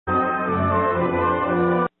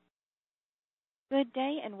Good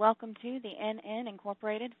day and welcome to the NN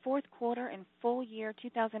Incorporated Fourth Quarter and Full Year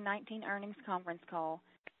 2019 Earnings Conference Call.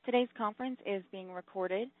 Today's conference is being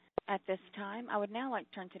recorded. At this time, I would now like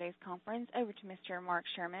to turn today's conference over to Mr. Mark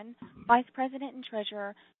Sherman, Vice President and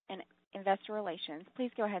Treasurer and Investor Relations.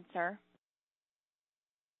 Please go ahead, sir.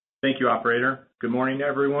 Thank you, Operator. Good morning to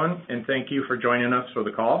everyone, and thank you for joining us for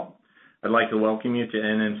the call. I'd like to welcome you to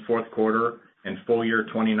NN's Fourth Quarter and Full Year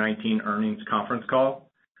 2019 Earnings Conference Call.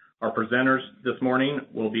 Our presenters this morning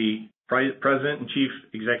will be President and Chief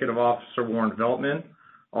Executive Officer Warren Veltman.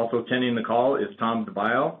 Also attending the call is Tom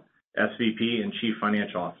DeBio, SVP and Chief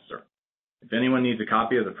Financial Officer. If anyone needs a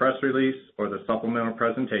copy of the press release or the supplemental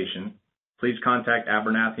presentation, please contact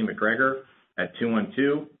Abernathy McGregor at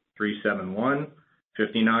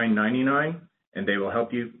 212-371-5999, and they will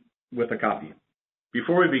help you with a copy.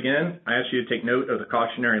 Before we begin, I ask you to take note of the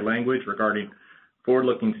cautionary language regarding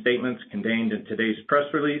forward-looking statements contained in today's press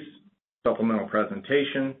release, supplemental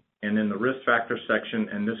presentation, and in the Risk Factors section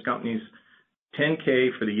in this company's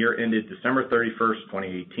 10-K for the year ended December 31st,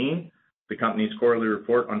 2018, the company's quarterly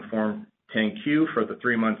report on Form 10-Q for the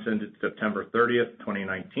 3 months ended September 30th,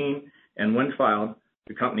 2019, and when filed,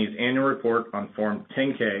 the company's annual report on Form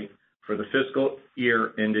 10-K for the fiscal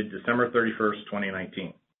year ended December 31st,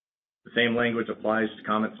 2019. The same language applies to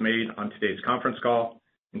comments made on today's conference call,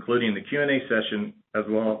 including the Q&A session as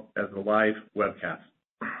well as the live webcast.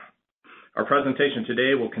 Our presentation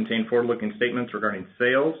today will contain forward-looking statements regarding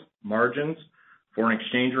sales, margins, foreign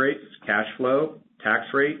exchange rates, cash flow,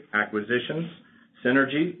 tax rate, acquisitions,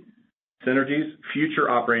 synergies, future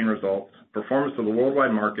operating results, performance of the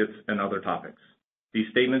worldwide markets, and other topics. These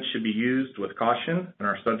statements should be used with caution and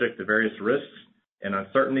are subject to various risks and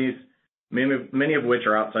uncertainties, many of which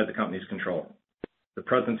are outside the company's control. The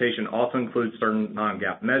presentation also includes certain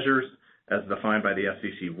non-GAAP measures as defined by the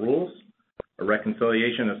SEC rules. A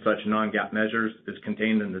reconciliation of such non-GAAP measures is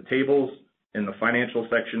contained in the tables in the final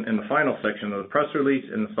section of the press release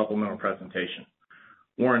in the supplemental presentation.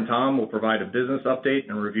 Warren and Tom will provide a business update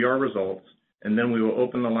and review our results, and then we will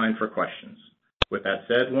open the line for questions. With that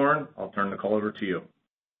said, Warren, I'll turn the call over to you.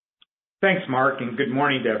 Thanks, Mark, and good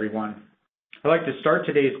morning to everyone. I'd like to start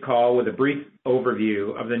today's call with a brief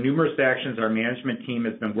overview of the numerous actions our management team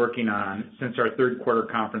has been working on since our third quarter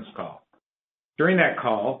conference call. During that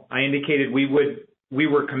call, I indicated we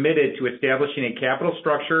were committed to establishing a capital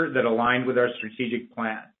structure that aligned with our strategic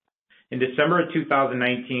plan. In December of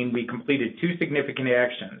 2019, we completed 2 significant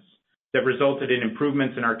actions that resulted in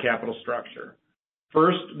improvements in our capital structure.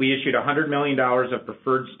 First, we issued $100 million of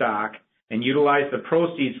preferred stock and utilized the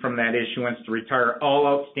proceeds from that issuance to retire all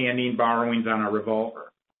outstanding borrowings on our revolver.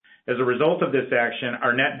 As a result of this action,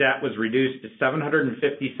 our net debt was reduced to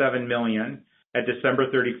 $757 million at December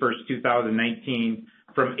 31st, 2019,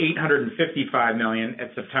 from $855 million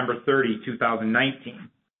at September 30, 2019.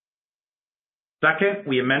 Second,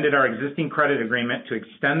 we amended our existing credit agreement to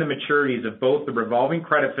extend the maturities of both the revolving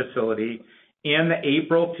credit facility and the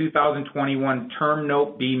April 2021 Term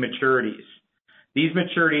Note B maturities. These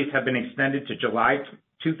maturities have been extended to July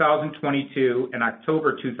 2022 and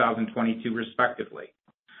October 2022, respectively.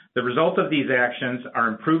 The result of these actions are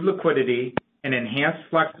improved liquidity and enhanced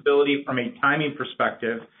flexibility from a timing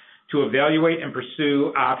perspective to evaluate and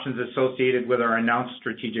pursue options associated with our announced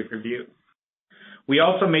strategic review. We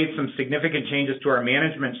also made some significant changes to our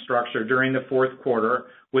management structure during the fourth quarter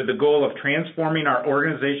with the goal of transforming our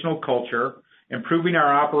organizational culture, improving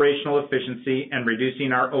our operational efficiency, and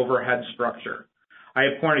reducing our overhead structure. I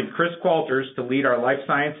appointed Chris Qualters to lead our Life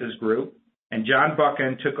Sciences Group, and John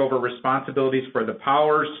Buchan took over responsibilities for the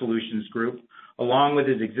Power Solutions Group, along with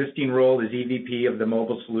his existing role as EVP of the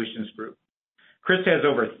Mobile Solutions Group. Chris has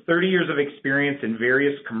over 30 years of experience in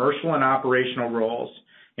various commercial and operational roles,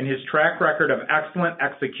 and his track record of excellent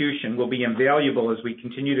execution will be invaluable as we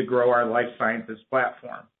continue to grow our life sciences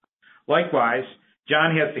platform. Likewise,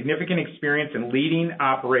 John has significant experience in leading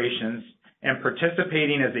operations and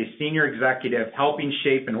participating as a senior executive helping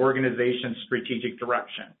shape an organization's strategic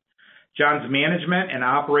direction. John's management and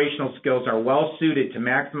operational skills are well suited to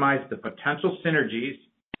maximize the potential synergies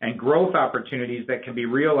and growth opportunities that can be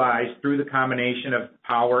realized through the combination of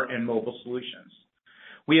Power and Mobile Solutions.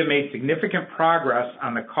 We have made significant progress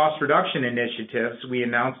on the cost reduction initiatives we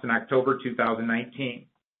announced in October 2019.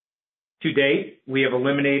 To date, we have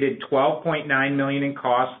eliminated $12.9 million in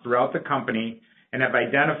costs throughout the company and have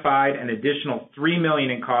identified an additional $3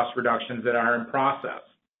 million in cost reductions that are in process.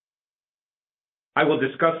 I will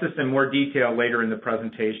discuss this in more detail later in the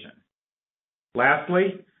presentation.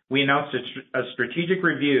 Lastly, we announced a strategic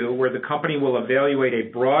review where the company will evaluate a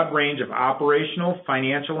broad range of operational,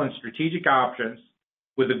 financial, and strategic options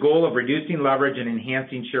with the goal of reducing leverage and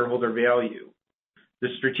enhancing shareholder value. The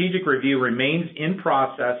strategic review remains in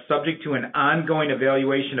process, subject to an ongoing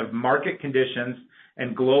evaluation of market conditions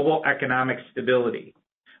and global economic stability.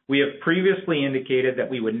 We have previously indicated that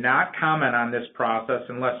we would not comment on this process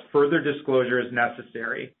unless further disclosure is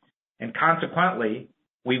necessary, and consequently,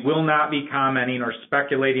 we will not be commenting or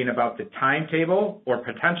speculating about the timetable or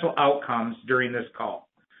potential outcomes during this call.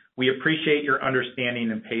 We appreciate your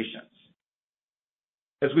understanding and patience.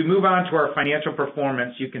 As we move on to our financial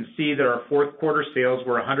performance, you can see that our fourth quarter sales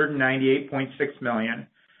were $198.6 million,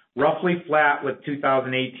 roughly flat with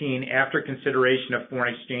 2018 after consideration of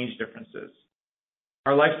foreign exchange differences.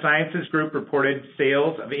 Our Life Sciences Group reported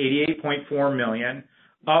sales of $88.4 million,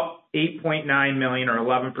 up $8.9 million or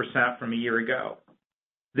 11% from a year ago.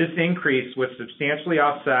 This increase was substantially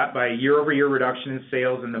offset by a year-over-year reduction in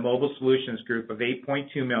sales in the Mobile Solutions Group of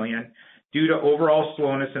 $8.2 million due to overall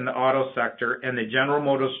slowness in the auto sector and the General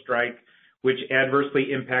Motors strike, which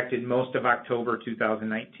adversely impacted most of October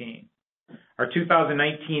 2019. Our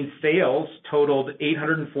 2019 sales totaled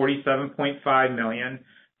 $847.5 million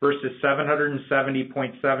versus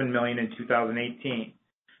 $770.7 million in 2018.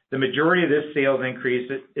 The majority of this sales increase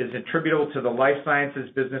is attributable to the life sciences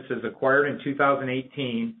businesses acquired in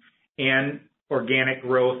 2018 and organic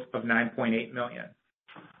growth of $9.8 million.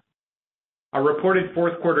 Our reported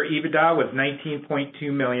fourth quarter EBITDA was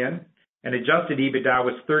 $19.2 million and adjusted EBITDA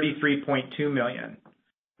was $33.2 million.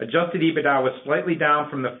 Adjusted EBITDA was slightly down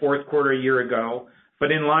from the fourth quarter a year ago,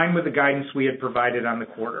 but in line with the guidance we had provided on the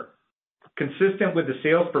quarter. Consistent with the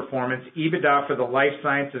sales performance, EBITDA for the Life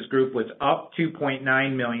Sciences Group was up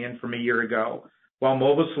 $2.9 million from a year ago, while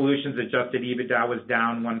Mobile Solutions adjusted EBITDA was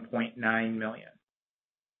down $1.9 million.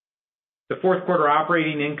 The fourth quarter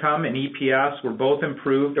operating income and EPS were both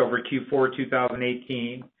improved over Q4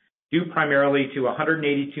 2018, due primarily to a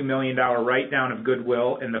 $182 million write-down of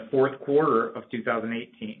goodwill in the fourth quarter of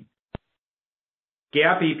 2018.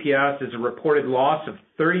 GAAP EPS is a reported loss of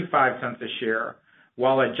 35 cents a share,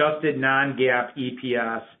 while adjusted non-GAAP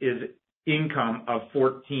EPS is income of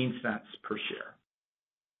 14 cents per share.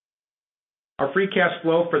 Our free cash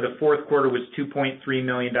flow for the fourth quarter was $2.3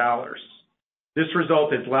 million. This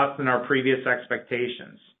result is less than our previous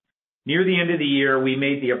expectations. Near the end of the year, we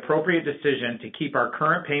made the appropriate decision to keep our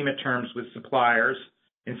current payment terms with suppliers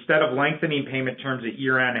instead of lengthening payment terms at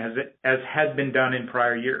year-end as has been done in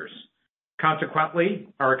prior years. Consequently,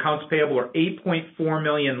 our accounts payable are $8.4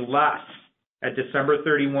 million less at December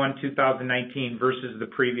 31, 2019 versus the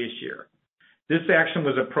previous year. This action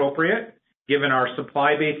was appropriate given our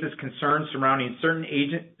supply base's concerns surrounding certain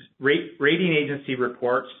rating agency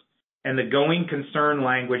reports and the going concern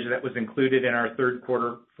language that was included in our third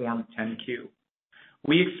quarter Form 10-Q.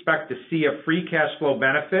 We expect to see a free cash flow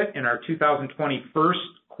benefit in our 2020 first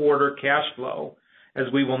quarter cash flow, as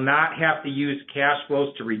we will not have to use cash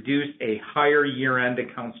flows to reduce a higher year-end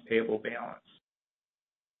accounts payable balance.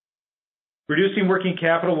 Reducing working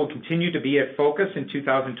capital will continue to be a focus in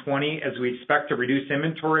 2020 as we expect to reduce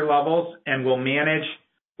inventory levels and will manage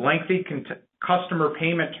lengthy customer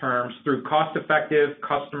payment terms through cost-effective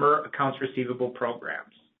customer accounts receivable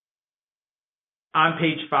programs. On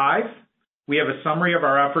page 5, we have a summary of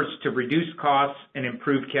our efforts to reduce costs and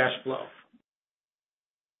improve cash flow.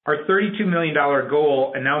 Our $32 million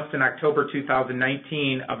goal announced in October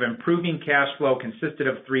 2019 of improving cash flow consisted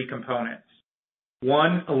of 3 components.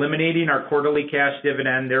 1, eliminating our quarterly cash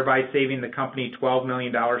dividend, thereby saving the company $12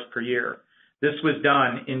 million per year. This was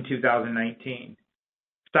done in 2019.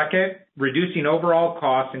 Second, reducing overall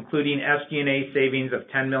costs, including SG&A savings of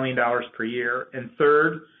 $10 million per year. And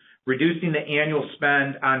third, reducing the annual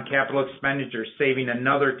spend on capital expenditures, saving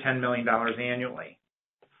another $10 million annually.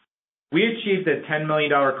 We achieved a $10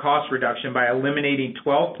 million cost reduction by eliminating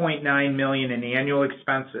 $12.9 million in annual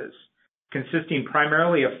expenses, consisting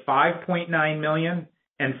primarily of $5.9 million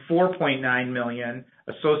and $4.9 million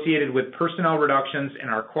associated with personnel reductions in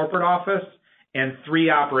our corporate office and 3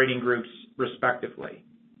 operating groups, respectively.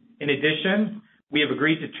 In addition, we have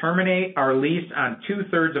agreed to terminate our lease on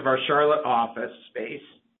 2/3 of our Charlotte office space,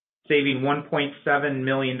 saving $1.7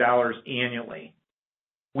 million annually.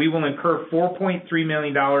 We will incur $4.3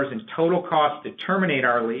 million in total costs to terminate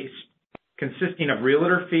our lease, consisting of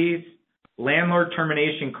realtor fees, landlord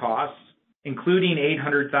termination costs, including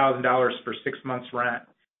 $800,000 for 6 months' rent,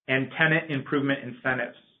 and tenant improvement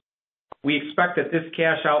incentives. We expect that this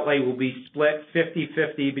cash outlay will be split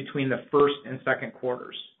 50-50 between the first and second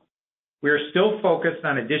quarters. We are still focused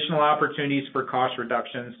on additional opportunities for cost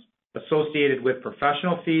reductions associated with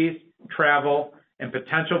professional fees, travel, and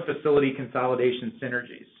potential facility consolidation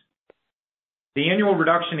synergies. The annual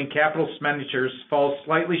reduction in capital expenditures falls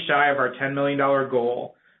slightly shy of our $10 million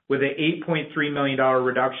goal, with an $8.3 million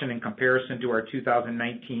reduction in comparison to our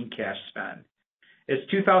 2019 cash spend. As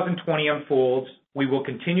 2020 unfolds, we will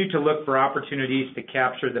continue to look for opportunities to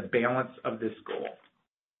capture the balance of this goal.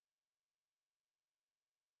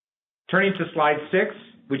 Turning to slide 6,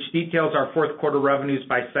 which details our fourth quarter revenues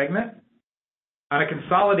by segment. On a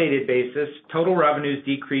consolidated basis, total revenues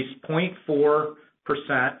decreased 0.4%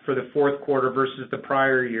 for the fourth quarter versus the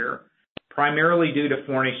prior year, primarily due to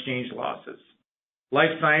foreign exchange losses.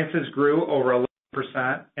 Life Sciences grew over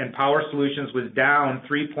 11%, and Power Solutions was down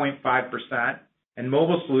 3.5%, and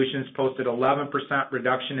Mobile Solutions posted 11%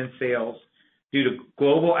 reduction in sales due to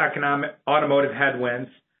global automotive headwinds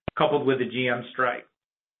coupled with the GM strike.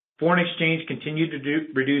 Foreign exchange continued to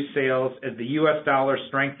reduce sales as the U.S. dollar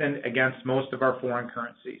strengthened against most of our foreign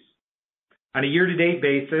currencies. On a year-to-date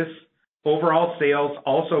basis, overall sales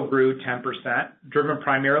also grew 10%, driven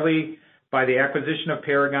primarily by the acquisition of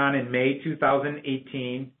Paragon in May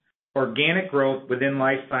 2018, organic growth within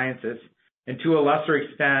Life Sciences, and to a lesser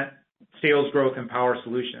extent, sales growth in Power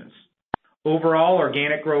Solutions. Overall,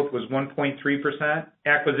 organic growth was 1.3%,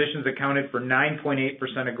 acquisitions accounted for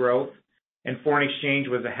 9.8% of growth, and foreign exchange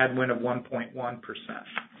was a headwind of 1.1%.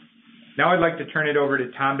 Now I'd like to turn it over to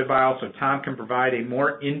Tom DeByle so Tom can provide a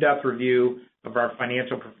more in-depth review of our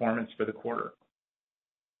financial performance for the quarter.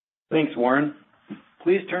 Thanks, Warren.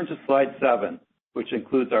 Please turn to slide 7, which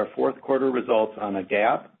includes our fourth quarter results on a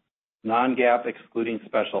GAAP, non-GAAP excluding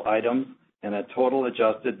special items, and a total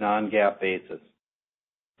adjusted non-GAAP basis.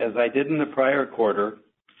 As I did in the prior quarter,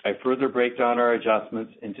 I further break down our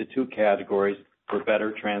adjustments into 2 categories for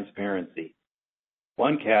better transparency.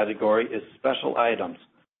 One category is special items,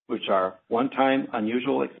 which are one-time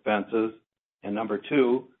unusual expenses, and number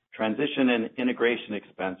 2, transition and integration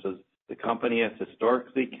expenses the company has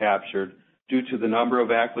historically captured due to the number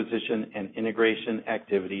of acquisition and integration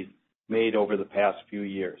activities made over the past few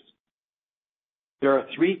years. There are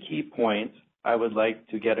 3 key points I would like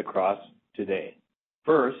to get across today.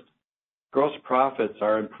 First, gross profits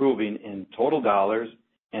are improving in total dollars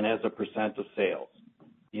and as a percent of sales.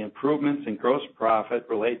 The improvements in gross profit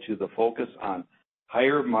relate to the focus on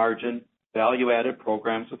higher margin, value-added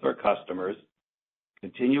programs with our customers,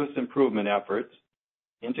 continuous improvement efforts,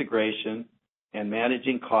 integration, and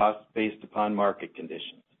managing costs based upon market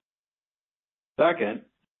conditions. Second,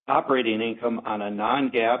 operating income on a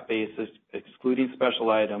non-GAAP basis, excluding special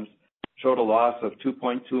items, showed a loss of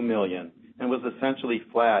 $2.2 million and was essentially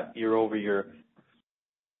flat year over year.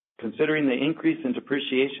 Considering the increase in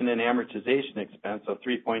depreciation and amortization expense of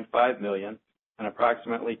 $3.5 million and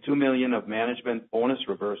approximately $2 million of management bonus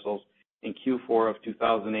reversals in Q4 of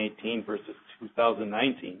 2018 versus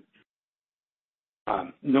 2019,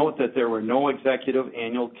 note that there were no executive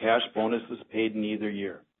annual cash bonuses paid in either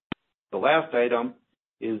year. The last item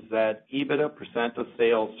is that EBITDA percent of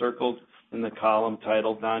sales circled in the column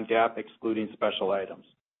titled non-GAAP excluding special items.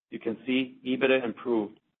 You can see EBITDA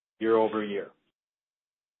improved year over year.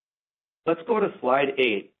 Let's go to slide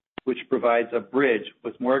 8, which provides a bridge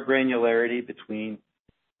with more granularity between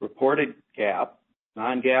reported GAAP,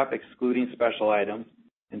 non-GAAP excluding special items,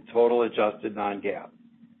 and total adjusted non-GAAP.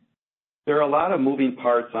 There are a lot of moving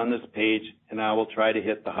parts on this page, and I will try to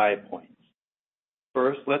hit the high points.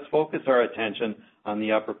 First, let's focus our attention on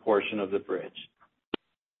the upper portion of the bridge.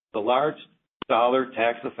 The large dollar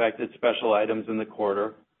tax-affected special items in the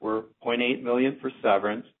quarter were $0.8 million for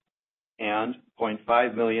severance and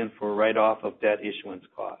 $0.5 million for write-off of debt issuance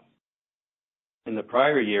costs. In the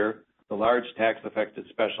prior year, the large tax-affected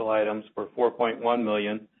special items were $4.1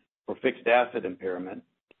 million for fixed asset impairment,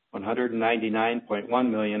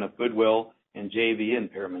 $199.1 million of goodwill and JV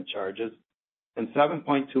impairment charges, and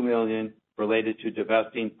 $7.2 million related to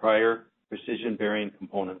divesting prior precision bearing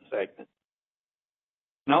component segment.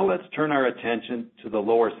 Now let's turn our attention to the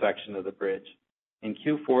lower section of the bridge. In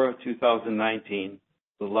Q4 of 2019,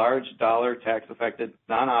 the large dollar tax-affected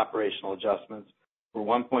non-operational adjustments were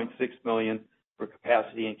 $1.6 million for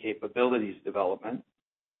capacity and capabilities development,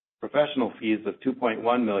 professional fees of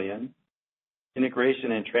 $2.1 million,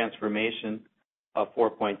 integration and transformation of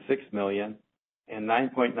 $4.6 million, and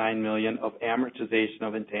 $9.9 million of amortization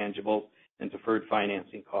of intangibles and deferred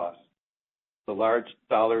financing costs. The large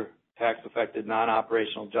dollar tax-affected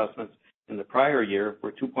non-operational adjustments in the prior year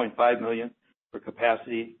were $2.5 million for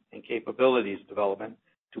capacity and capabilities development,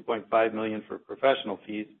 $2.5 million for professional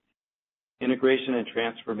fees, integration and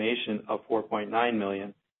transformation of $4.9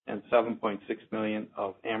 million, and $7.6 million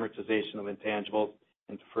of amortization of intangibles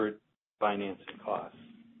and deferred financing costs.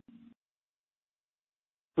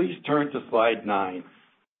 Please turn to slide 9.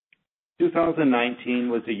 2019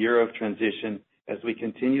 was a year of transition as we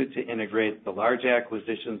continued to integrate the large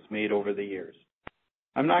acquisitions made over the years.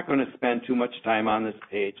 I'm not going to spend too much time on this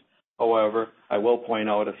page. However, I will point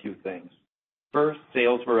out a few things. First,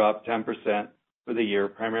 sales were up 10% for the year,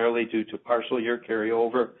 primarily due to partial year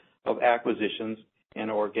carryover of acquisitions and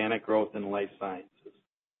organic growth in life sciences.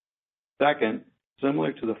 Second,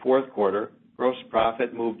 similar to the fourth quarter, gross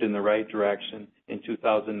profit moved in the right direction in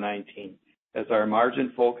 2019 as our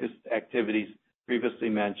margin-focused activities previously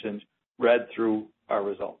mentioned read through our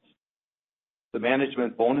results. The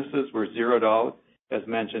management bonuses were zeroed out, as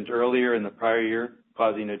mentioned earlier in the prior year,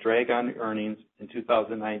 causing a drag on earnings in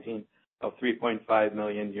 2019 of $3.5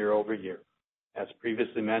 million year over year. As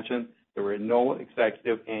previously mentioned, there were no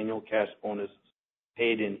executive annual cash bonuses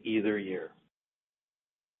paid in either year.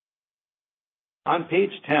 On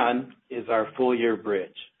page 10 is our full year bridge.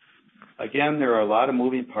 Again, there are a lot of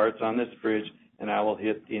moving parts on this bridge, and I will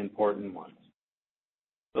hit the important ones.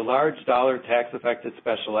 The large dollar tax-affected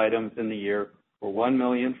special items in the year were $1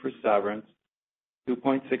 million for severance,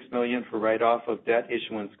 $2.6 million for write-off of debt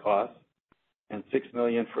issuance costs, and $6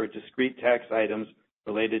 million for discrete tax items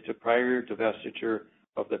related to prior divestiture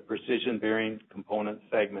of the precision bearing component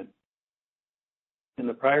segment. In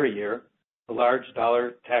the prior year, the large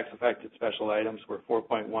dollar tax-affected special items were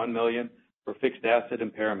 $4.1 million for fixed asset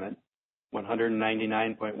impairment,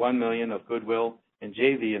 $199.1 million of goodwill and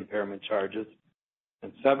JV impairment charges,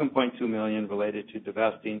 and $7.2 million related to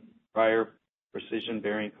divesting prior precision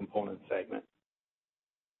bearing component segment.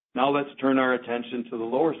 Now let's turn our attention to the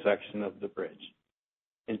lower section of the bridge.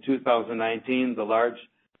 In 2019, the large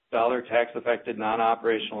dollar tax-affected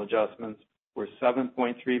non-operational adjustments were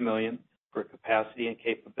 $7.3 million for capacity and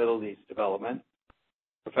capabilities development,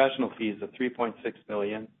 professional fees of $3.6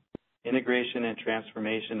 million, integration and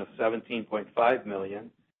transformation of $17.5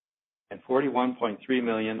 million, and $41.3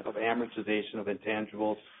 million of amortization of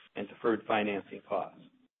intangibles and deferred financing costs.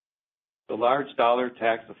 The large dollar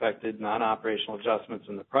tax-affected non-operational adjustments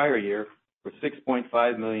in the prior year were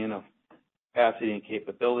 $6.5 million of capacity and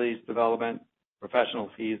capabilities development, professional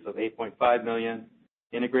fees of $8.5 million,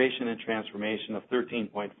 integration and transformation of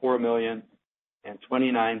 $13.4 million, and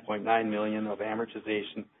 $29.9 million of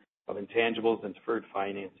amortization of intangibles and deferred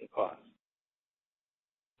financing costs.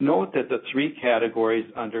 Note that the three categories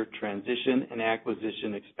under transition and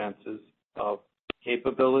acquisition expenses of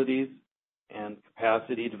capabilities and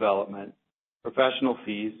capacity development, professional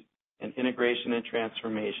fees, and integration and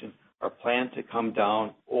transformation are planned to come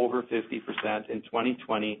down over 50% in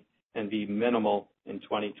 2020 and be minimal in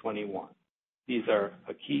 2021. These are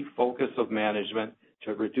a key focus of management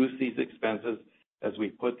to reduce these expenses as we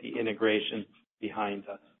put the integration behind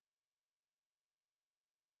us.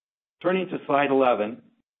 Turning to slide 11,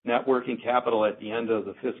 net working capital at the end of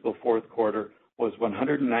the fiscal fourth quarter was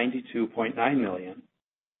 $192.9 million,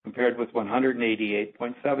 compared with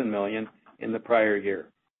 $188.7 million in the prior year,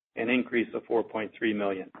 an increase of $4.3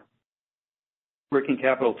 million. Working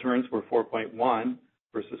capital turns were 4.1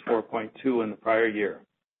 versus 4.2 in the prior year.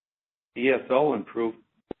 DSO improved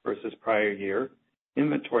versus prior year.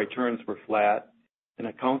 Inventory turns were flat, and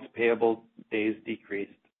accounts payable days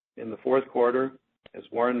decreased. In the fourth quarter, as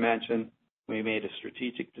Warren mentioned, we made a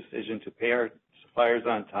strategic decision to pay our suppliers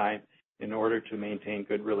on time in order to maintain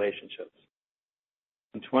good relationships.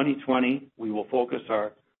 In 2020, we will focus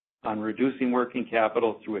on reducing working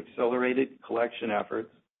capital through accelerated collection efforts,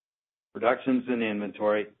 reductions in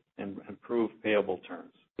inventory, and improved payable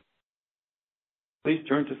terms. Please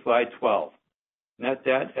turn to slide 12. Net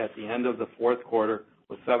debt at the end of the fourth quarter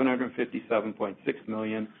was $757.6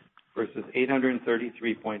 million versus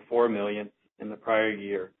 $833.4 million in the prior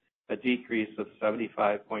year, a decrease of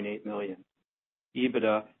 $75.8 million.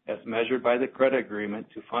 EBITDA, as measured by the credit agreement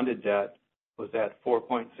to funded debt, was at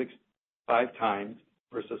 4.65 times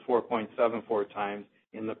versus 4.74 times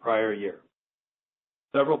in the prior year.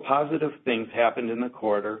 Several positive things happened in the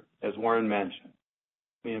quarter, as Warren mentioned.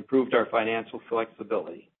 We improved our financial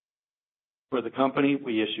flexibility. For the company,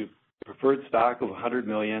 we issued preferred stock of $100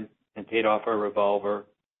 million and paid off our revolver,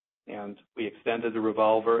 and we extended the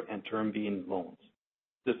revolver and term being loans.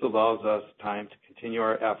 This allows us time to continue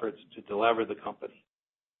our efforts to delever the company.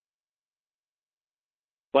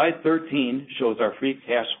 Slide 13 shows our free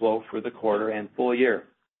cash flow for the quarter and full year.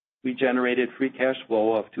 We generated free cash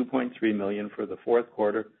flow of $2.3 million for the fourth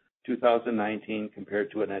quarter 2019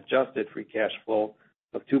 compared to an adjusted free cash flow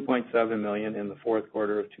of $2.7 million in the fourth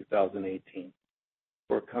quarter of 2018.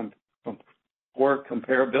 For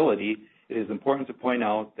comparability, it is important to point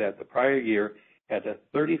out that the prior year had a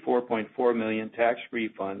 $34.4 million tax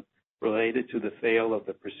refund related to the sale of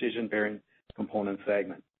the precision bearing component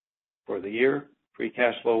segment. For the year, free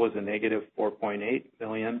cash flow was a negative $4.8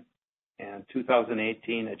 million, and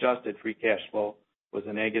 2018 adjusted free cash flow was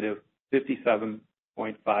a negative $57.2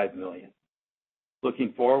 $6.5 million.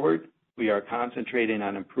 Looking forward, we are concentrating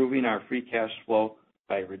on improving our free cash flow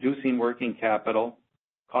by reducing working capital,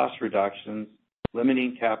 cost reductions,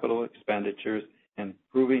 limiting capital expenditures, and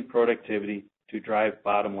improving productivity to drive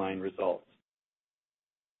bottom line results.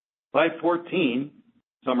 Slide 14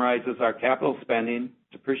 summarizes our capital spending,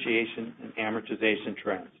 depreciation, and amortization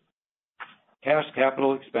trends. Cash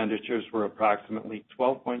capital expenditures were approximately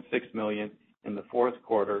 $12.6 million in the fourth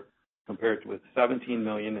quarter compared with $17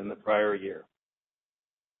 million in the prior year.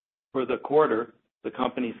 For the quarter, the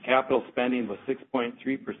company's capital spending was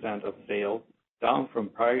 6.3% of sales, down from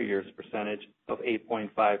prior year's percentage of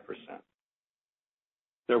 8.5%.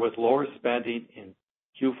 There was lower spending in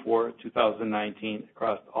Q4 2019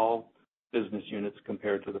 across all business units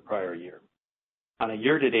compared to the prior year. On a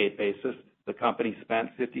year-to-date basis, the company spent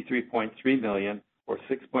 $53.3 million, or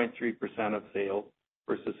 6.3% of sales,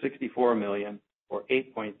 versus $64 million, or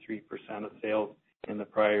 8.3% of sales in the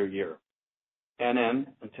prior year. NN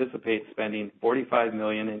anticipates spending $45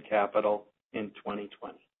 million in capital in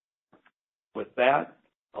 2020. With that,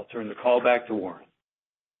 I'll turn the call back to Warren.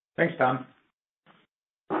 Thanks, Tom.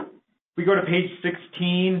 We go to page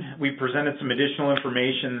 16. We presented some additional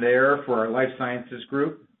information there for our Life Sciences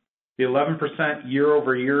group. The 11%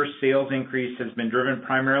 year-over-year sales increase has been driven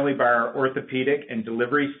primarily by our orthopedic and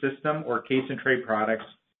delivery system or case and tray products,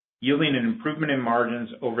 yielding an improvement in margins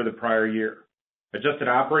over the prior year. Adjusted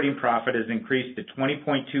operating profit has increased to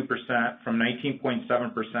 20.2% from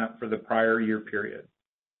 19.7% for the prior year period.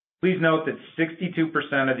 Please note that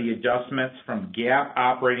 62% of the adjustments from GAAP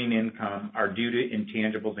operating income are due to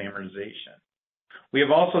intangibles amortization. We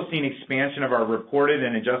have also seen expansion of our reported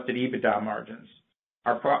and adjusted EBITDA margins.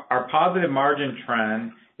 Our positive margin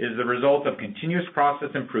trend is the result of continuous process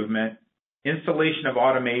improvement, installation of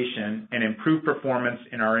automation, and improved performance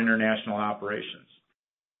in our international operations.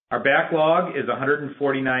 Our backlog is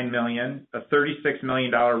 $149 million, a $36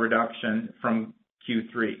 million reduction from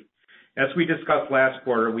Q3. As we discussed last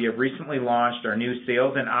quarter, we have recently launched our new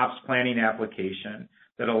sales and ops planning application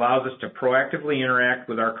that allows us to proactively interact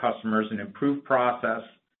with our customers and improve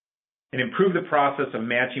the process of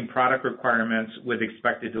matching product requirements with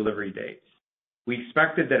expected delivery dates. We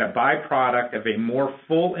expected that a byproduct of a more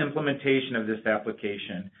full implementation of this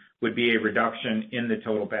application would be a reduction in the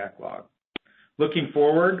total backlog. Looking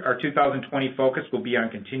forward, our 2020 focus will be on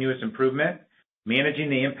continuous improvement, managing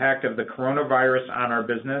the impact of the coronavirus on our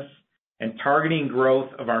business, and targeting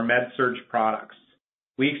growth of our med-surg products.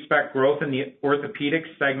 We expect growth in the orthopedic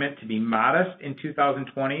segment to be modest in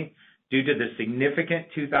 2020 due to the significant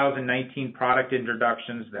 2019 product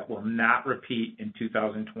introductions that will not repeat in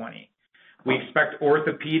 2020. We expect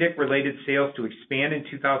orthopedic-related sales to expand in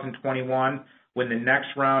 2021 when the next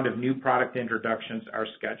round of new product introductions are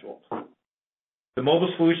scheduled. The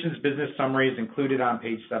Mobile Solutions business summary is included on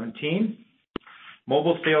page 17.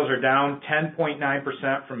 Mobile sales are down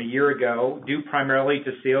 10.9% from a year ago, due primarily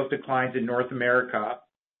to sales declines in North America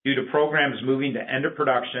due to programs moving to end of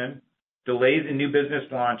production, delays in new business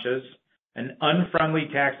launches, an unfriendly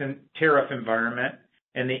tax and tariff environment,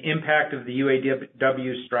 and the impact of the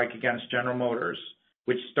UAW strike against General Motors,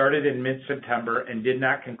 which started in mid-September and did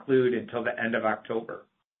not conclude until the end of October.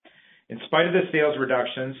 In spite of the sales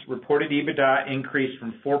reductions, reported EBITDA increased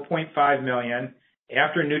from $4.5 million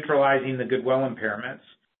after neutralizing the goodwill impairments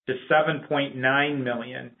to $7.9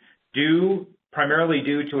 million, primarily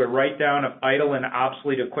due to a write-down of idle and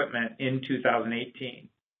obsolete equipment in 2018.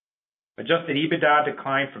 Adjusted EBITDA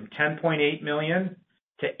declined from $10.8 million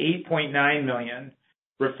to $8.9 million,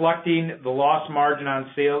 reflecting the lost margin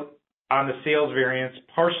on the sales variance,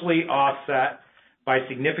 partially offset by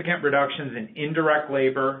significant reductions in indirect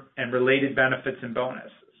labor and related benefits and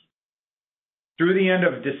bonuses. Through the end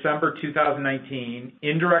of December 2019,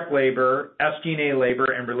 indirect labor, SG&A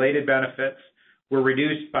labor, and related benefits were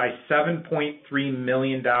reduced by $7.3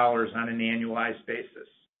 million on an annualized basis.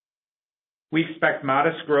 We expect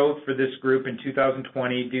modest growth for this group in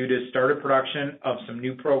 2020 due to start of production of some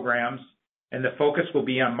new programs, and the focus will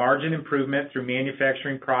be on margin improvement through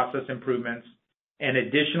manufacturing process improvements and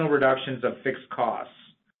additional reductions of fixed costs,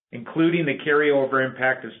 including the carryover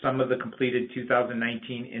impact of some of the completed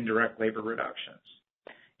 2019 indirect labor reductions.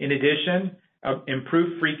 In addition,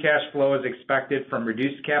 improved free cash flow is expected from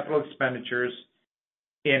reduced capital expenditures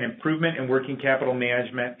and improvement in working capital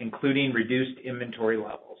management, including reduced inventory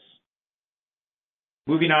levels.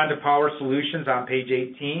 Moving on to Power Solutions on page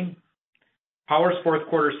 18. Power's fourth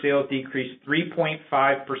quarter sales decreased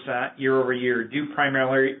 3.5% year over year, due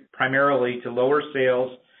primarily to lower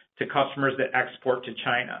sales to customers that export to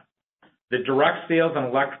China. The direct sales on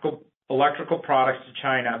electrical products to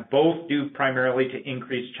China, both due primarily to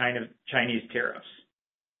increased Chinese tariffs.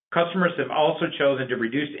 Customers have also chosen to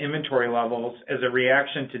reduce inventory levels as a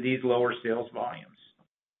reaction to these lower sales volumes.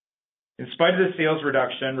 In spite of the sales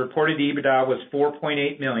reduction, reported EBITDA was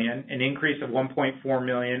 $4.8 million, an increase of $1.4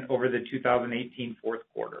 million over the 2018 fourth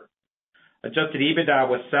quarter. Adjusted EBITDA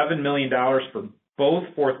was $7 million for both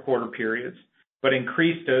fourth quarter periods, but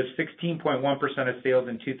increased to 16.1% of sales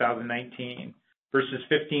in 2019 versus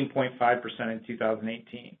 15.5% in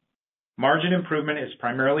 2018. Margin improvement is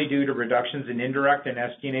primarily due to reductions in indirect and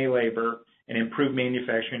SG&A labor and improved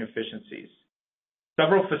manufacturing efficiencies.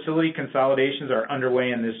 Several facility consolidations are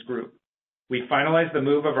underway in this group. We finalized the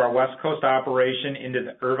move of our West Coast operation into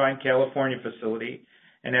the Irvine, California facility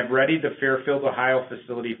and have readied the Fairfield, Ohio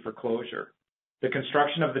facility for closure. The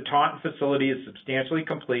construction of the Taunton facility is substantially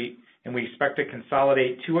complete, and we expect to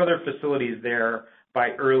consolidate 2 other facilities there by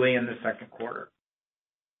early in the second quarter.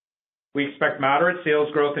 We expect moderate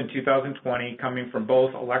sales growth in 2020 coming from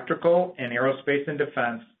both electrical and aerospace and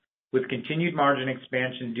defense, with continued margin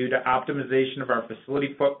expansion due to optimization of our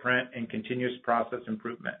facility footprint and continuous process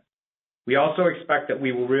improvement. We also expect that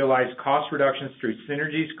we will realize cost reductions through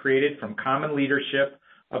synergies created from common leadership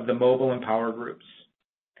of the mobile and power groups.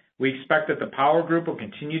 We expect that the power group will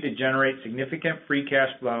continue to generate significant free cash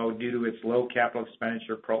flow due to its low capital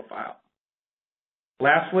expenditure profile.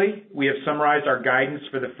 Lastly, we have summarized our guidance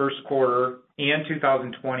for the first quarter and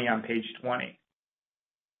 2020 on page 20.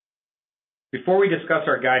 Before we discuss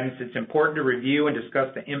our guidance, it's important to review and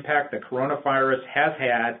discuss the impact the coronavirus has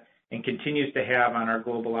had and continues to have on our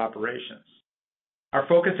global operations. Our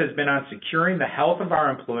focus has been on securing the health of our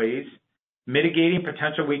employees, mitigating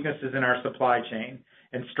potential weaknesses in our supply chain,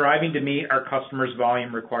 and striving to meet our customers'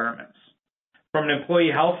 volume requirements. From an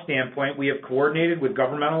employee health standpoint, we have coordinated with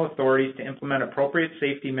governmental authorities to implement appropriate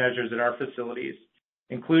safety measures at our facilities,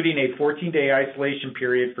 including a 14-day isolation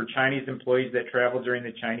period for Chinese employees that travel during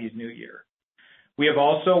the Chinese New Year. We have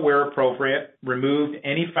also, where appropriate, removed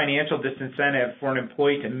any financial disincentive for an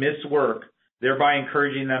employee to miss work, thereby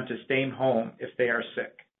encouraging them to stay home if they are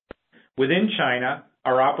sick. Within China,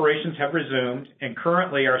 our operations have resumed, and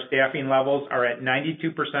currently our staffing levels are at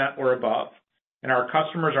 92% or above, and our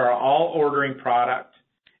customers are all ordering product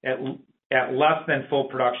at less than full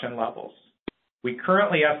production levels. We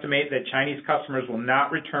currently estimate that Chinese customers will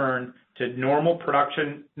not return to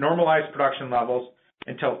normalized production levels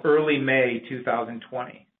until early May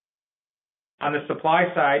 2020. On the supply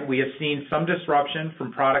side, we have seen some disruption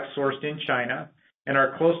from products sourced in China and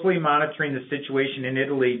are closely monitoring the situation in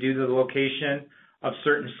Italy due to the location of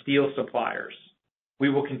certain steel suppliers. We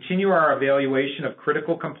will continue our evaluation of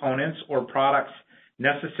critical components or products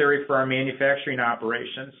necessary for our manufacturing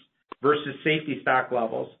operations versus safety stock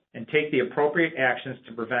levels and take the appropriate actions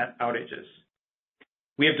to prevent outages.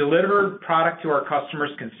 We have delivered product to our customers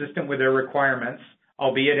consistent with their requirements,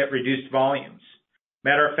 albeit at reduced volumes.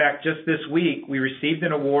 Matter of fact, just this week, we received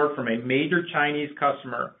an award from a major Chinese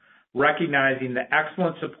customer recognizing the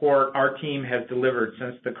excellent support our team has delivered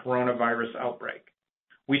since the coronavirus outbreak.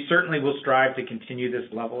 We certainly will strive to continue this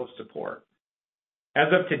level of support. As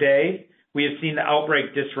of today, we have seen the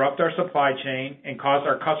outbreak disrupt our supply chain and cause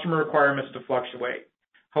our customer requirements to fluctuate.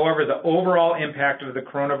 However, the overall impact of the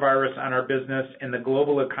coronavirus on our business and the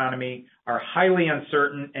global economy are highly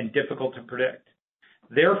uncertain and difficult to predict.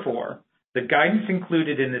 Therefore, the guidance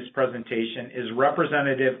included in this presentation is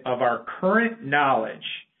representative of our current knowledge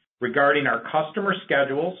regarding our customer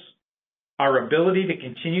schedules, our ability to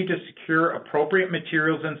continue to secure appropriate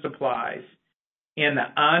materials and supplies, and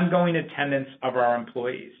the ongoing attendance of our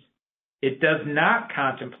employees. It does not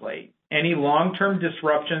contemplate any long-term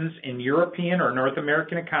disruptions in European or North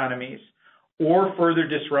American economies or further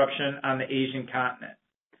disruption on the Asian continent.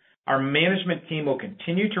 Our management team will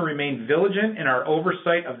continue to remain vigilant in our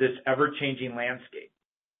oversight of this ever-changing landscape.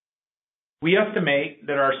 We estimate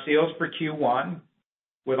that our sales for Q1,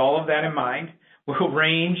 with all of that in mind, will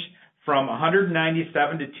range from $197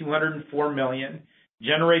 to $204 million,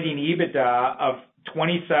 generating EBITDA of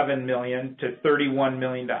 $27 million to $31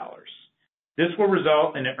 million. This will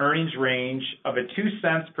result in an earnings range of a 2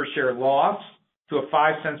 cents per share loss to a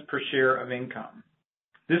 5 cents per share of income.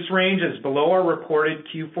 This range is below our reported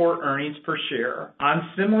Q4 earnings per share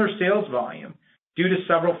on similar sales volume due to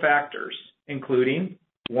several factors, including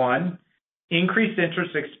 1, increased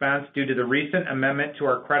interest expense due to the recent amendment to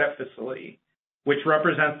our credit facility, which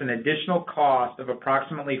represents an additional cost of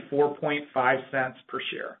approximately 4.5 cents per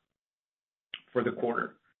share for the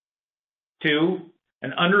quarter. 2,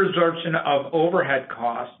 an underabsorption of overhead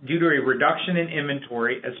costs due to a reduction in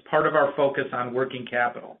inventory as part of our focus on working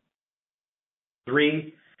capital.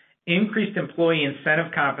 3, increased employee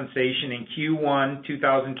incentive compensation in Q1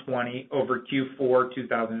 2020 over Q4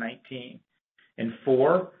 2019. And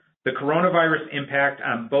 4, the coronavirus impact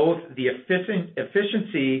on both the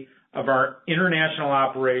efficiency of our international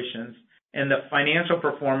operations and the financial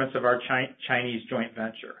performance of our Chinese joint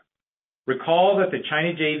venture. Recall that the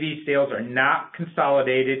China JV sales are not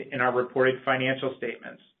consolidated in our reported financial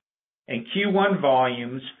statements, and Q1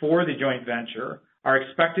 volumes for the joint venture are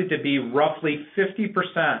expected to be roughly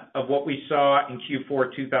 50% of what we saw in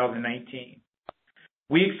Q4 2019.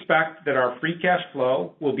 We expect that our free cash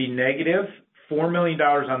flow will be negative $4 million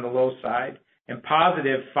on the low side and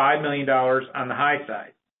positive $5 million on the high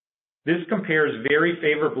side. This compares very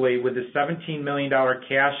favorably with the $17 million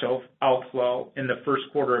cash outflow in the first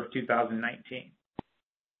quarter of 2019.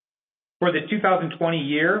 For the 2020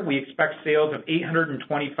 year, we expect sales of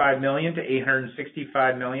 $825 million to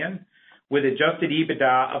 $865 million, with adjusted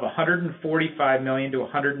EBITDA of $145 million to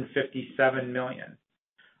 $157 million.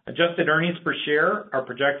 Adjusted earnings per share are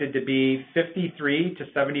projected to be 53 to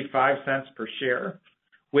 75 cents per share,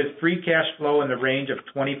 with free cash flow in the range of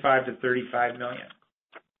 25 to 35 million.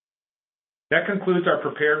 That concludes our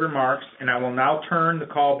prepared remarks, and I will now turn the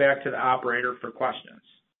call back to the operator for questions.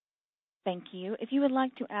 Thank you. If you would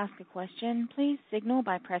like to ask a question, please signal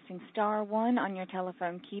by pressing star 1 on your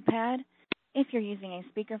telephone keypad. If you're using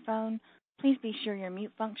a speakerphone, please be sure your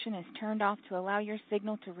mute function is turned off to allow your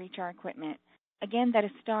signal to reach our equipment. Again, that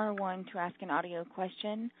is star 1 to ask an audio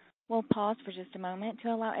question. We'll pause for just a moment to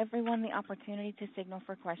allow everyone the opportunity to signal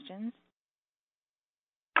for questions.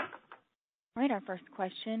 All right, our first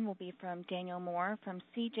question will be from Daniel Moore from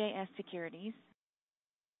CJS Securities.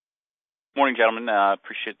 Morning, gentlemen.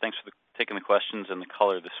 Thanks for taking the questions and the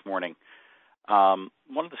color this morning.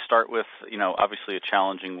 Wanted to start with, obviously a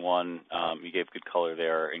challenging one. You gave good color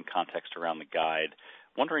there in context around the guide.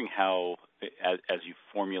 Wondering how, as you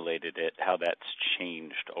formulated it, how that's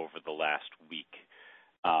changed over the last week,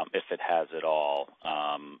 if it has at all.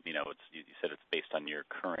 You said it's based on your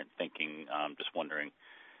current thinking. Just wondering,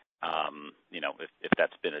 if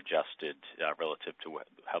that's been adjusted relative to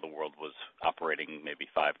how the world was operating maybe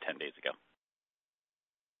 5-10 days ago.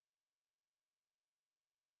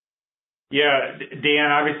 Yeah,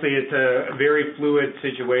 Dan, obviously it's a very fluid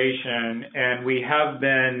situation, and we have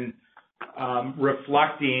been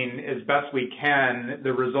reflecting as best we can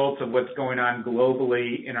the results of what's going on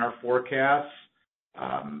globally in our forecasts.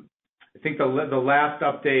 I think the last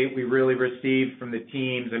update we really received from the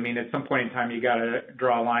teams, at some point in time you got to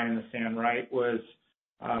draw a line in the sand, right, was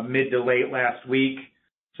mid to late last week,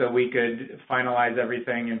 so we could finalize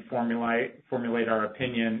everything and formulate our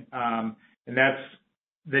opinion. And that's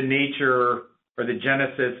the nature or the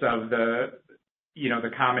genesis of the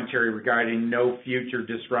commentary regarding no future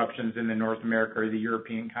disruptions in the North America or the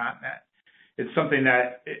European continent. It's something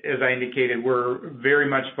that, as I indicated, we're very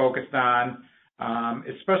much focused on,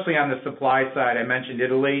 especially on the supply side. I mentioned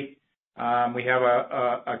Italy. We have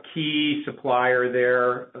a key supplier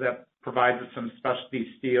there that provides us some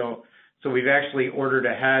specialty steel. So we've actually ordered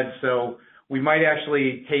ahead. So we might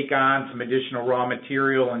actually take on some additional raw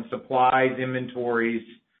material and supplies inventories,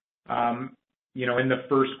 in the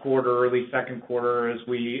first quarter, early second quarter, as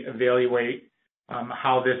we evaluate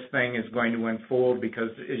how this thing is going to unfold, because,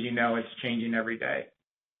 as you know, it's changing every day.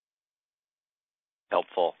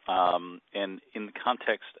 Helpful. And in the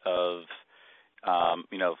context of,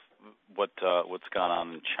 what's gone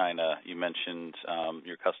on in China, you mentioned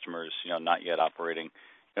your customers, not yet operating,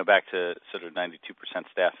 back to sort of 92%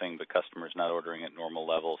 staffing, but customers not ordering at normal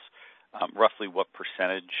levels. Roughly what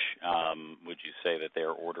percentage would you say that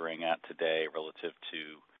they're ordering at today relative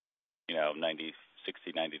to,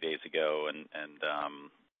 90 days ago? And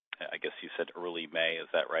I guess you said early May. Is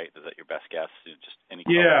that right? Is that your best guess? Just any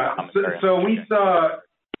commentary? So we saw.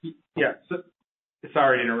 Yeah.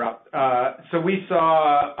 Sorry to interrupt. So we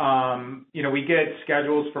saw. We get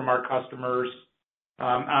schedules from our customers.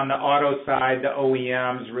 On the auto side, the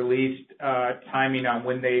OEMs released timing on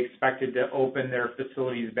when they expected to open their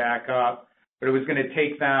facilities back up, but it was going to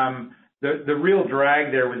take them. The real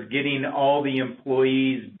drag there was getting all the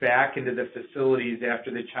employees back into the facilities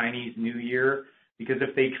after the Chinese New Year, because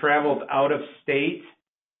if they traveled out of state,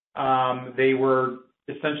 they were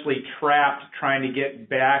essentially trapped trying to get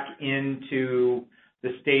back into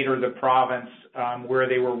the state or the province where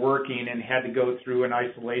they were working, and had to go through an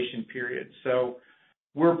isolation period. So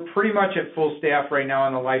we're pretty much at full staff right now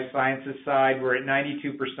on the life sciences side. We're at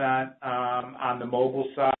 92% on the mobile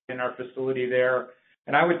side in our facility there.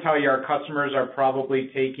 And I would tell you our customers are probably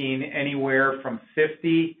taking anywhere from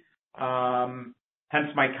 50, hence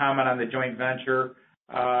my comment on the joint venture,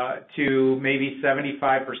 to maybe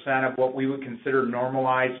 75% of what we would consider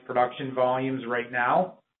normalized production volumes right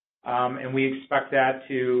now. And we expect that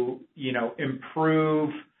to, improve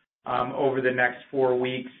over the next 4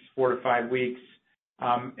 weeks 4 to 5 weeks,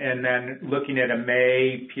 and then looking at a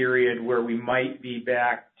May period where we might be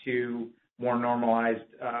back to more normalized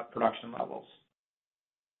production levels.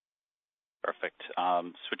 Perfect.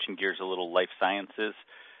 Switching gears a little, life sciences.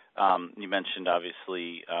 You mentioned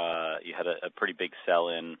obviously you had a pretty big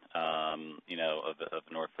sell-in, of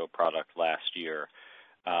an ortho product last year.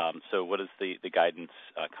 So what does the guidance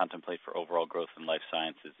contemplate for overall growth in life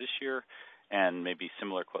sciences this year? And maybe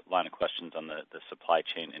similar line of questions on the supply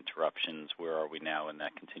chain interruptions. Where are we now in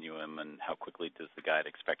that continuum, and how quickly does the guide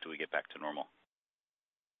expect we get back to normal?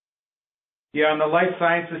 Yeah, on the life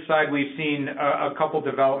sciences side, we've seen a couple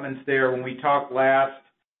developments there. When we talked last,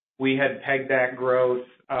 we had pegged that growth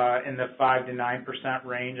in the 5 to 9%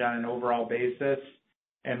 range on an overall basis.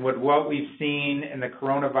 And with what we've seen in the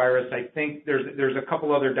coronavirus, I think there's a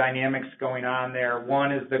couple other dynamics going on there.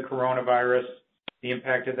 One is the coronavirus, the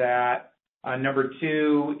impact of that. Number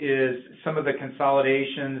two is some of the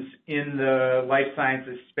consolidations in the life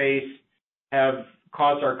sciences space have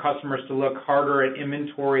caused our customers to look harder at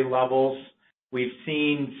inventory levels. We've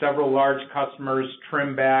seen several large customers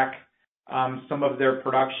trim back some of their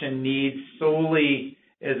production needs solely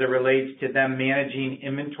as it relates to them managing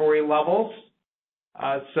inventory levels.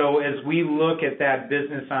 So as we look at that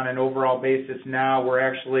business on an overall basis now, we're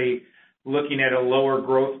actually looking at a lower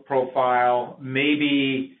growth profile,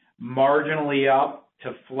 maybe marginally up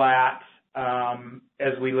to flat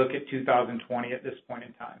as we look at 2020 at this point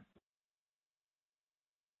in time.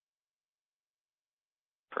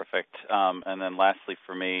 Perfect. And then lastly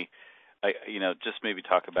for me, just maybe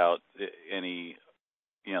talk about any,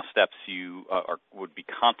 steps you would be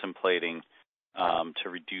contemplating to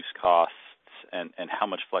reduce costs, and how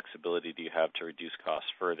much flexibility do you have to reduce costs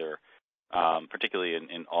further, particularly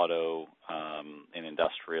in auto and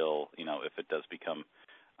industrial, if it does become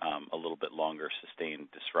a little bit longer sustained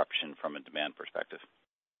disruption from a demand perspective?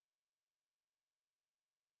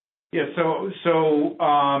 Yeah, so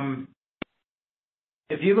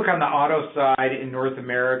if you look on the auto side in North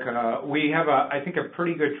America, we have, I think, a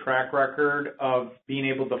pretty good track record of being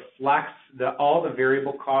able to flex all the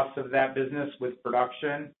variable costs of that business with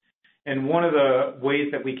production. And one of the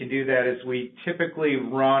ways that we can do that is we typically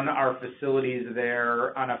run our facilities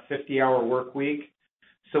there on a 50-hour work week.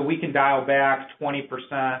 So we can dial back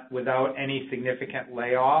 20% without any significant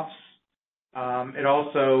layoffs. It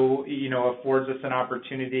also, affords us an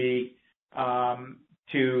opportunity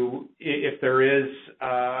to, if there is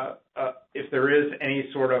any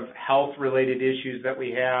sort of health-related issues that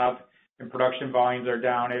we have and production volumes are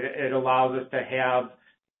down, it allows us to have,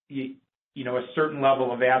 a certain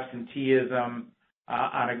level of absenteeism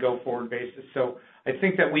on a go-forward basis. So I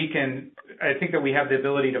think that we have the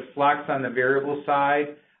ability to flex on the variable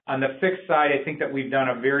side. On the fixed side, I think that we've done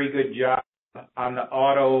a very good job on the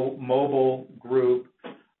automobile group,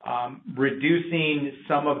 reducing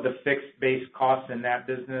some of the fixed-based costs in that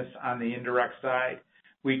business on the indirect side.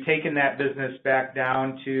 We've taken that business back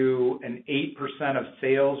down to an 8% of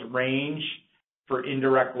sales range for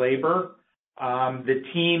indirect labor. The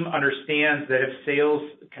team understands that if sales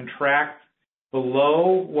contract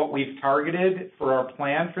below what we've targeted for our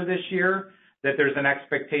plan for this year, that there's an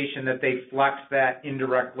expectation that they flex that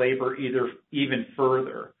indirect labor even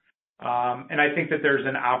further. And I think that there's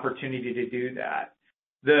an opportunity to do that.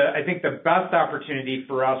 I think the best opportunity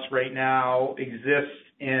for us right now exists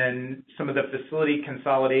in some of the facility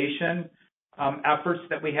consolidation efforts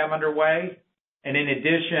that we have underway. And in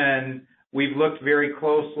addition, we've looked very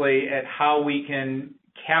closely at how we can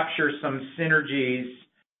capture some synergies,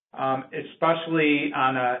 especially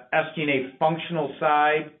on a SG&A functional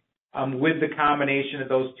side, with the combination of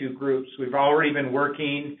those two groups. We've already been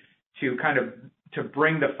working to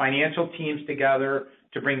bring the financial teams together,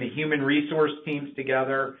 to bring the human resource teams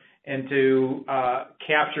together, and to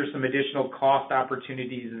capture some additional cost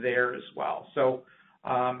opportunities there as well. So,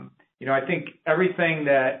 I think everything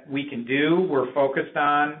that we can do, we're focused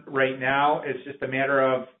on right now. It's just a matter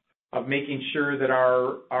of making sure that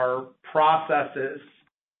our processes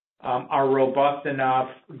are robust enough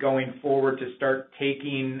going forward to start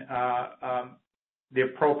taking the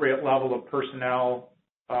appropriate level of personnel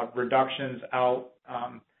reductions out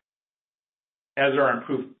as our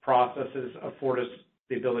improved processes afford us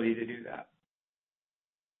the ability to do that.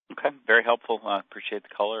 Okay, very helpful. Appreciate the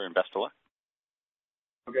color, and best of luck.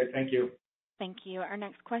 Okay, thank you. Thank you. Our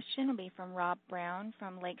next question will be from Rob Brown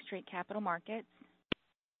from Lake Street Capital Markets.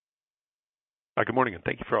 Good morning, and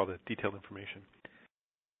thank you for all the detailed information.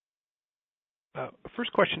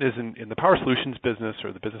 First question is, in the Power Solutions business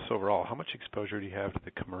or the business overall, how much exposure do you have to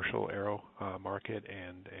the commercial aero market,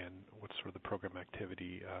 and what's sort of the program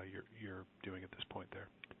activity you're doing at this point there?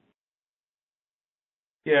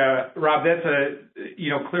 Yeah, Rob, that's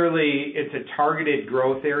clearly it's a targeted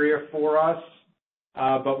growth area for us.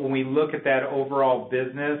 But when we look at that overall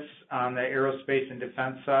business on the aerospace and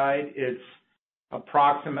defense side, it's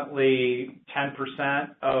approximately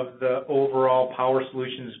 10% of the overall Power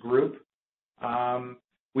Solutions group.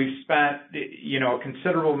 We've spent, a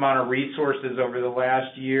considerable amount of resources over the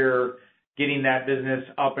last year getting that business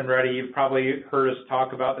up and ready. You've probably heard us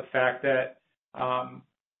talk about the fact that,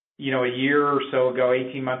 a year or so ago,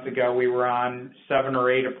 18 months ago, we were on 7 or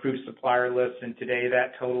 8 approved supplier lists, and today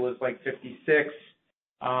that total is like 56.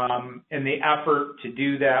 And the effort to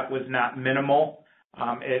do that was not minimal.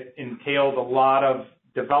 It entailed a lot of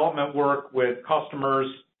development work with customers,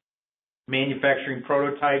 manufacturing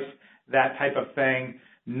prototypes, that type of thing.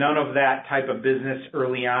 None of that type of business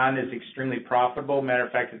early on is extremely profitable. Matter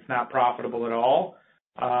of fact, it's not profitable at all.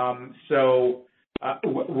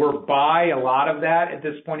 We're by a lot of that at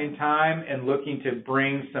this point in time and looking to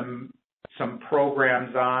bring some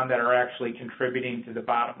programs on that are actually contributing to the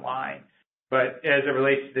bottom line. But as it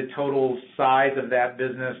relates to the total size of that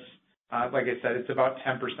business, like I said, it's about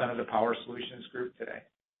 10% of the Power Solutions group today.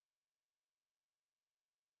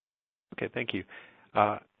 Okay, thank you.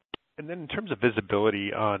 And then in terms of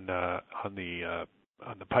visibility on the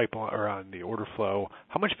pipeline or on the order flow,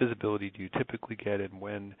 how much visibility do you typically get, and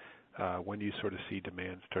when do you sort of see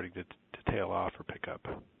demand starting to tail off or pick up?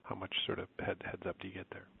 How much sort of heads up do you get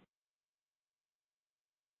there?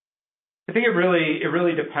 I think it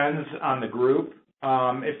really depends on the group.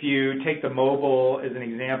 If you take the mobile as an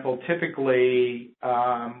example, typically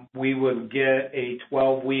we would get a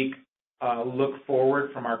 12-week look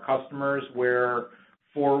forward from our customers where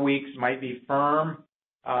 4 weeks might be firm,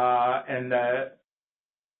 and the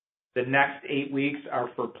next 8 weeks are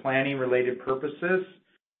for planning-related purposes.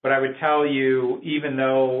 But I would tell you, even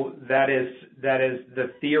though that is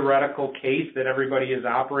the theoretical case that everybody is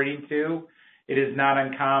operating to, it is not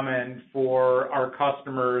uncommon for our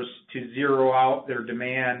customers to zero out their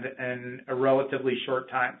demand in a relatively short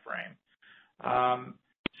time frame.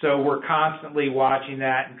 So we're constantly watching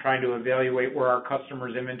that and trying to evaluate where our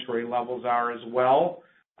customers' inventory levels are as well,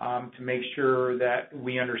 to make sure that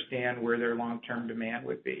we understand where their long-term demand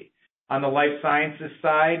would be. On the life sciences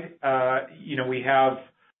side,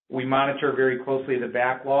 we monitor very closely the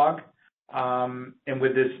backlog, and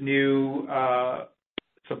with this new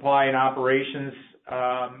supply and operations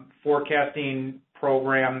forecasting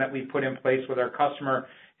program that we put in place with our customer,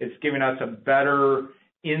 it's giving us a better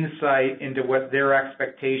insight into what their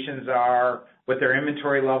expectations are, what their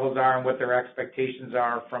inventory levels are, and what their expectations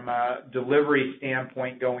are from a delivery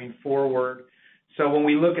standpoint going forward. So when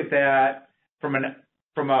we look at that from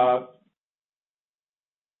a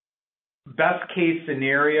best case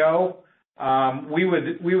scenario, we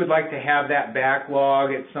would like to have that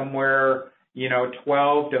backlog at somewhere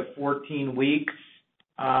 12 to 14 weeks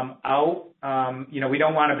out. We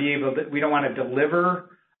don't want to deliver.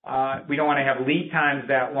 We don't want to have lead times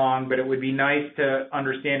that long, but it would be nice to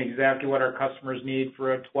understand exactly what our customers need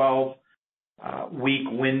for a 12-week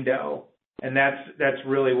window, and that's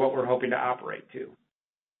really what we're hoping to operate to.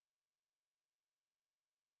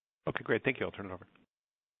 Okay, great. Thank you. I'll turn it over.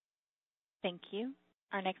 Thank you.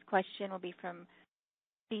 Our next question will be from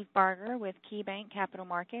Steve Barger with KeyBanc Capital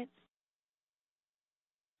Markets.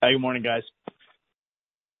 Hi, good morning, guys.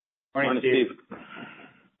 Morning, Steve.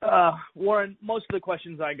 Warren, most of the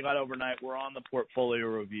questions I got overnight were on the portfolio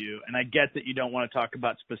review, and I get that you don't want to talk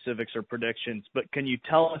about specifics or predictions, but can you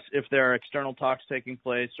tell us if there are external talks taking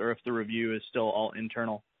place or if the review is still all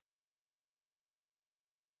internal?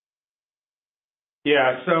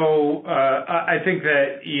 Yeah, so I think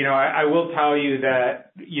that, I will tell you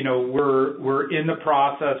that, we're in the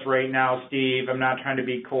process right now, Steve. I'm not trying to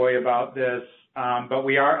be coy about this, but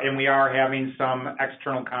we are having some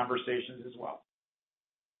external conversations as well.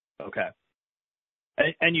 Okay.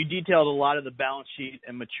 And you detailed a lot of the balance sheet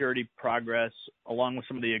and maturity progress along with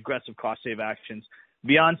some of the aggressive cost save actions.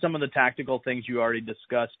 Beyond some of the tactical things you already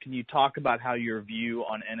discussed, can you talk about how your view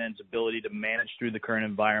on NN's ability to manage through the current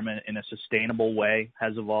environment in a sustainable way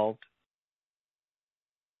has evolved?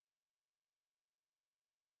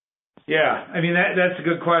 Yeah, I mean, that's a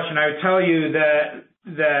good question. I would tell you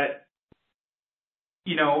that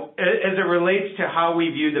as it relates to how we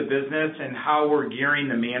view the business and how we're gearing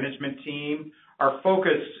the management team, our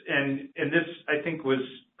focus, and this I think was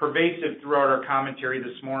pervasive throughout our commentary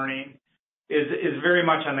this morning, is very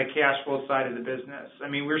much on the cash flow side of the business. I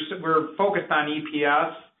mean, we're focused on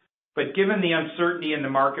EPS, but given the uncertainty in the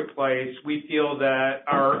marketplace, we feel that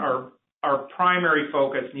our primary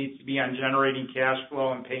focus needs to be on generating cash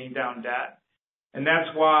flow and paying down debt. And that's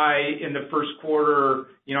why in the first quarter,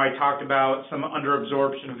 I talked about some under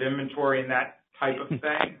absorption of inventory and that type of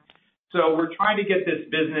thing. So we're trying to get this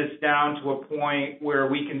business down to a point where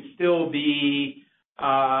we can still be,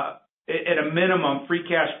 at a minimum, free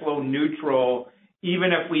cash flow neutral,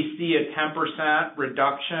 even if we see a 10%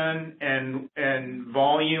 reduction in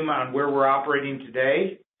volume on where we're operating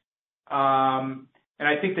today. And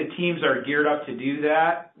I think the teams are geared up to do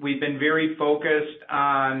that. We've been very focused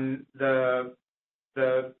on the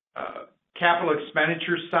capital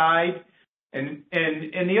expenditure side. And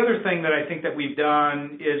the other thing that I think that we've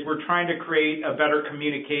done is we're trying to create a better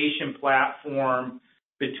communication platform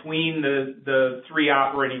between the three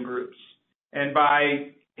operating groups. And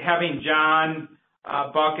by having John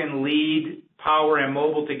Buchan lead Power and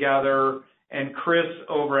Mobile together and Chris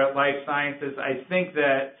over at Life Sciences, I think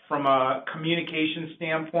that from a communication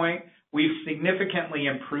standpoint, we've significantly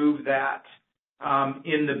improved that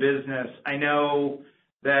in the business. I know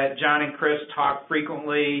that John and Chris talk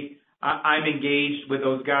frequently. I'm engaged with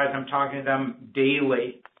those guys. I'm talking to them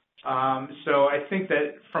daily. So I think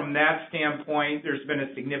that from that standpoint, there's been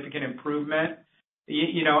a significant improvement.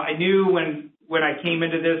 I knew when I came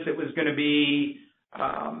into this, it was going to be,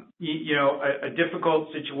 a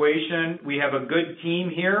difficult situation. We have a good team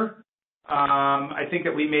here. I think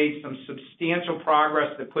that we made some substantial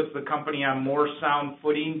progress that puts the company on more sound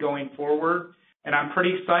footing going forward. And I'm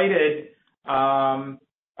pretty excited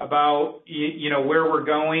about where we're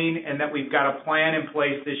going, and that we've got a plan in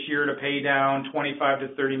place this year to pay down $25 to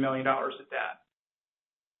 $30 million of debt.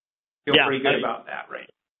 Feel pretty good about that, right?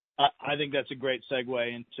 I think that's a great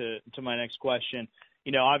segue into my next question.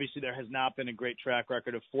 Obviously there has not been a great track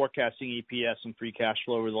record of forecasting EPS and free cash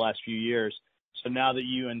flow over the last few years. So now that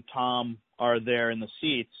you and Tom are there in the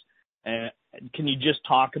seats, can you just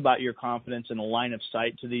talk about your confidence in a line of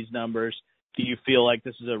sight to these numbers? Do you feel like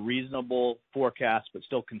this is a reasonable forecast, but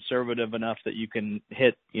still conservative enough that you can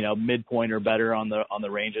hit, midpoint or better on the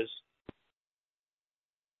ranges?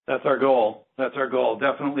 That's our goal.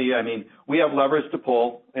 Definitely. I mean, we have levers to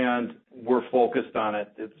pull, and we're focused on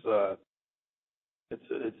it.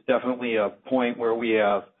 It's definitely a point where we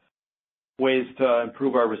have ways to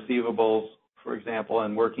improve our receivables, for example,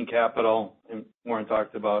 and working capital. And Warren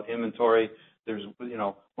talked about inventory. There's,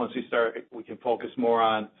 once we start, we can focus more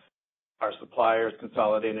on our suppliers,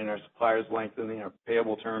 consolidating our suppliers, lengthening our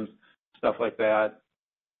payable terms, stuff like that.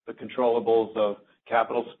 The controllables of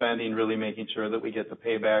capital spending, really making sure that we get the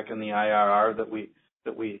payback and the IRR that we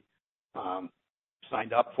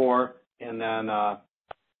signed up for. And then,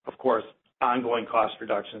 of course, ongoing cost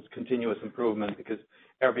reductions, continuous improvement, because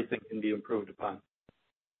everything can be improved upon.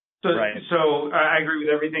 So I agree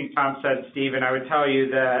with everything Tom said, Steve, and I would tell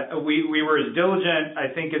you that we were as diligent,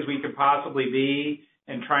 I think, as we could possibly be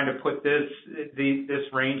in trying to put this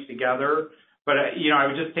range together. But, I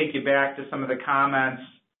would just take you back to some of the comments,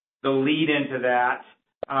 the lead into that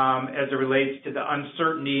as it relates to the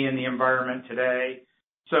uncertainty in the environment today.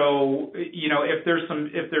 So, if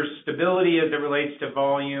there's stability as it relates to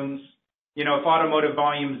volumes, if automotive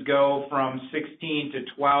volumes go from 16 to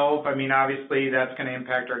 12, I mean, obviously that's going to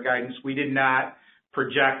impact our guidance. We did not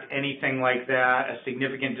project anything like that, a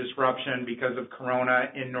significant disruption because of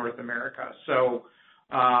Corona in North America. So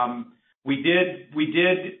we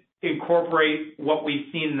did incorporate what we've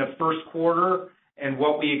seen in the first quarter and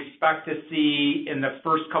what we expect to see in the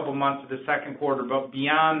first couple months of the second quarter. But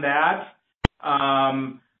beyond that,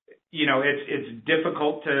 it's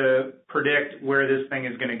difficult to predict where this thing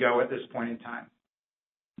is going to go at this point in time.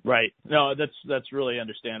 Right. No, that's really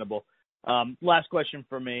understandable. Last question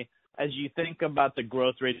for me. As you think about the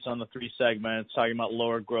growth rates on the three segments, talking about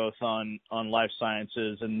lower growth on Life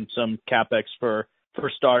Sciences and some CapEx for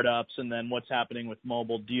startups, and then what's happening with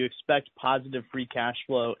Mobile, do you expect positive free cash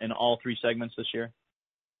flow in all three segments this year?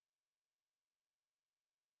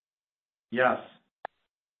 Yes.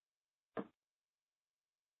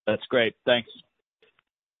 That's great. Thanks.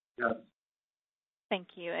 Yes. Thank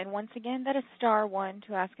you. And once again, that is star one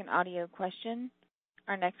to ask an audio question.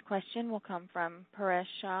 Our next question will come from Paresh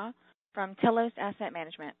Shah from Telos Asset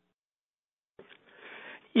Management.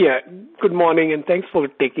 Yeah, good morning, and thanks for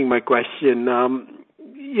taking my question. One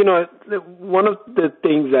of the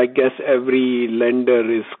things I guess every lender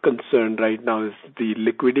is concerned right now is the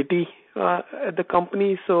liquidity at the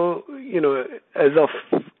company. So, as of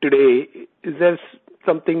today, is there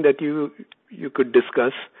something that you could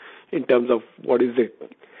discuss in terms of what is the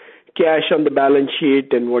cash on the balance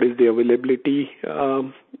sheet and what is the availability,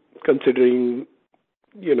 considering,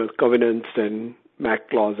 covenants and MAC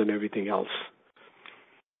clause and everything else?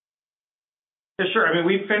 Yeah, sure. I mean,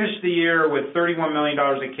 we finished the year with $31 million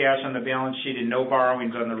of cash on the balance sheet and no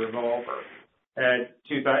borrowings on the revolver. at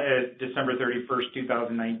December 31st,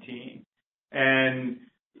 2019. And,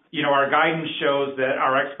 our guidance shows that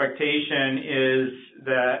our expectation is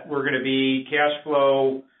that we're going to be cash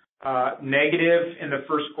flow negative in the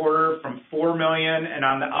first quarter from $4 million and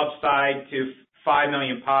on the upside to $5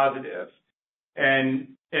 million positive. And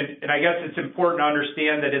I guess it's important to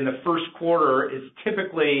understand that in the first quarter is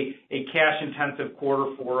typically a cash-intensive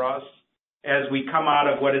quarter for us as we come out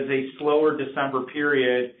of what is a slower December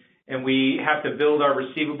period, and we have to build our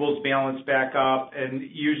receivables balance back up and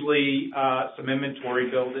usually some inventory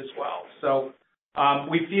build as well. So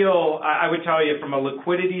we feel, I would tell you from a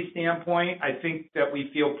liquidity standpoint, I think that we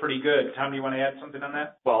feel pretty good. Tom, do you want to add something on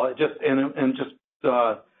that? Well,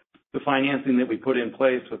 the financing that we put in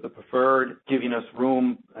place with the preferred, giving us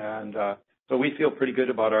room, and so we feel pretty good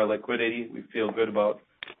about our liquidity. We feel good about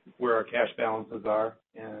where our cash balances are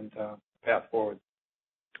and path forward.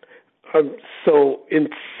 So in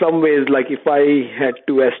some ways, like if I had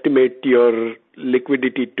to estimate your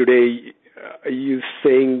liquidity today, are you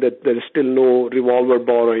saying that there is still no revolver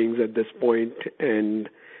borrowings at this point, and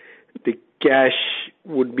the cash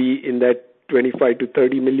would be in that $25 to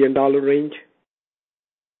 $30 million range?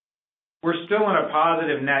 We're still in a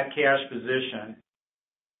positive net cash position.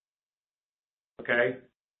 Okay?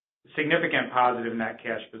 Significant positive net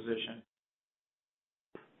cash position.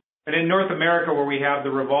 And in North America, where we have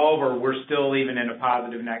the revolver, we're still even in a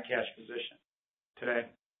positive net cash position today.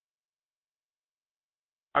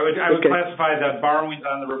 I would classify the borrowings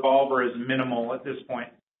on the revolver as minimal at this point.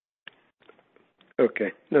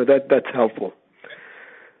 Okay. No, that's helpful.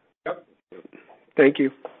 Yep. Thank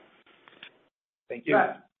you. Thank you.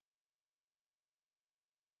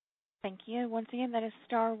 Thank you. Once again, that is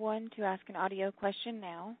star one to ask an audio question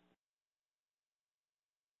now.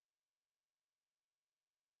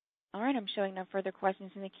 All right, I'm showing no further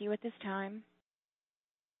questions in the queue at this time.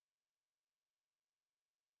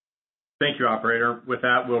 Thank you, operator. With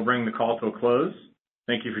that, we'll bring the call to a close.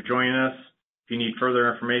 Thank you for joining us. If you need further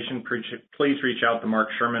information, please reach out to Mark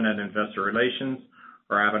Sherman at Investor Relations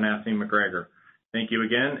or Abernathy McGregor. Thank you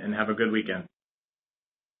again, and have a good weekend.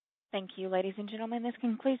 Thank you, ladies and gentlemen. This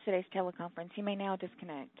concludes today's teleconference. You may now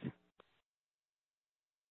disconnect.